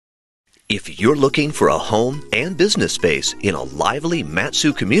If you're looking for a home and business space in a lively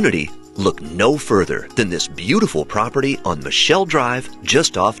Mat-Su community, look no further than this beautiful property on Michele Drive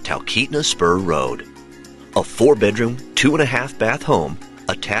just off Talkeetna Spur Road. A 4-bedroom, 2.5-bath home,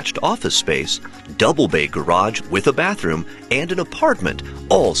 attached office space, double bay garage with a bathroom, and an apartment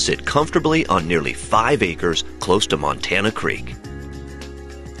all sit comfortably on nearly 5 acres close to Montana Creek.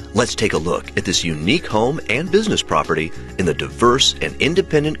 Let's take a look at this unique home and business property in the diverse and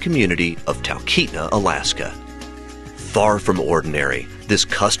independent community of Talkeetna, Alaska. Far from ordinary, this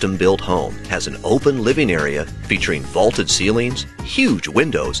custom-built home has an open living area featuring vaulted ceilings, huge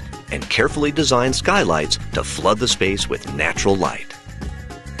windows, and carefully designed skylights to flood the space with natural light.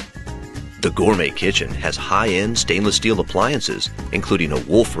 The gourmet kitchen has high-end stainless steel appliances, including a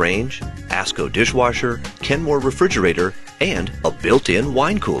Wolf range, ASCO dishwasher, Kenmore refrigerator, and a built-in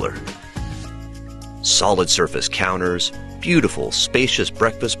wine cooler. Solid surface counters, beautiful spacious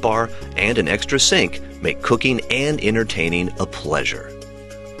breakfast bar, and an extra sink make cooking and entertaining a pleasure.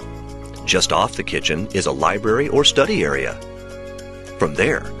 Just off the kitchen is a library or study area. From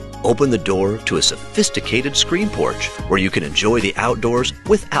there, open the door to a sophisticated screen porch where you can enjoy the outdoors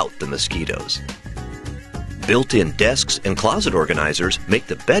without the mosquitoes. Built-in desks and closet organizers make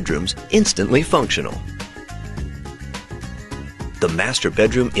the bedrooms instantly functional. The master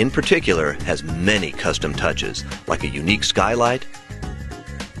bedroom in particular has many custom touches, like a unique skylight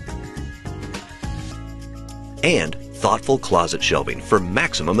and thoughtful closet shelving for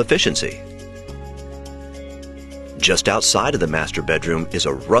maximum efficiency. Just outside of the master bedroom is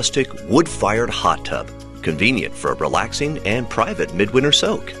a rustic wood-fired hot tub, convenient for a relaxing and private midwinter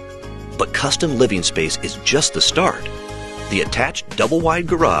soak. But custom living space is just the start. The attached double-wide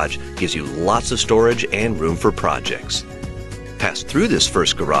garage gives you lots of storage and room for projects. Pass through this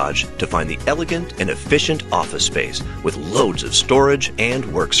first garage to find the elegant and efficient office space with loads of storage and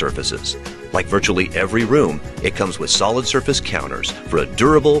work surfaces. Like virtually every room, it comes with solid surface counters for a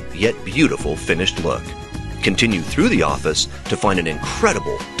durable yet beautiful finished look. Continue through the office to find an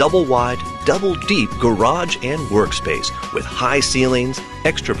incredible double-wide, double-deep garage and workspace with high ceilings,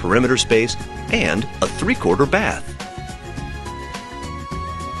 extra perimeter space, and a 3/4 bath.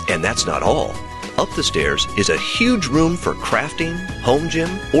 And that's not all. Up the stairs is a huge room for crafting, home gym,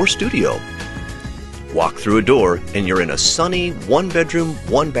 or studio. Walk through a door and you're in a sunny 1-bedroom,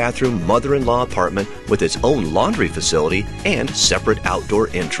 1-bathroom mother-in-law apartment with its own laundry facility and separate outdoor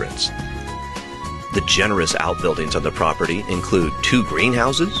entrance. The generous outbuildings on the property include 2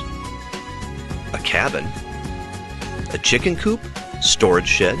 greenhouses, a cabin, a chicken coop, storage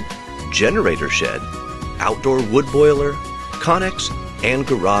shed, generator shed, outdoor wood boiler, connex, and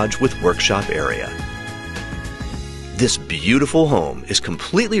garage with workshop area. This beautiful home is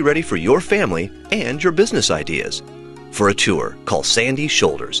completely ready for your family and your business ideas. For a tour, call Sandy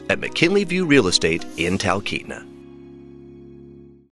Shoulders at McKinley View Real Estate in Talkeetna.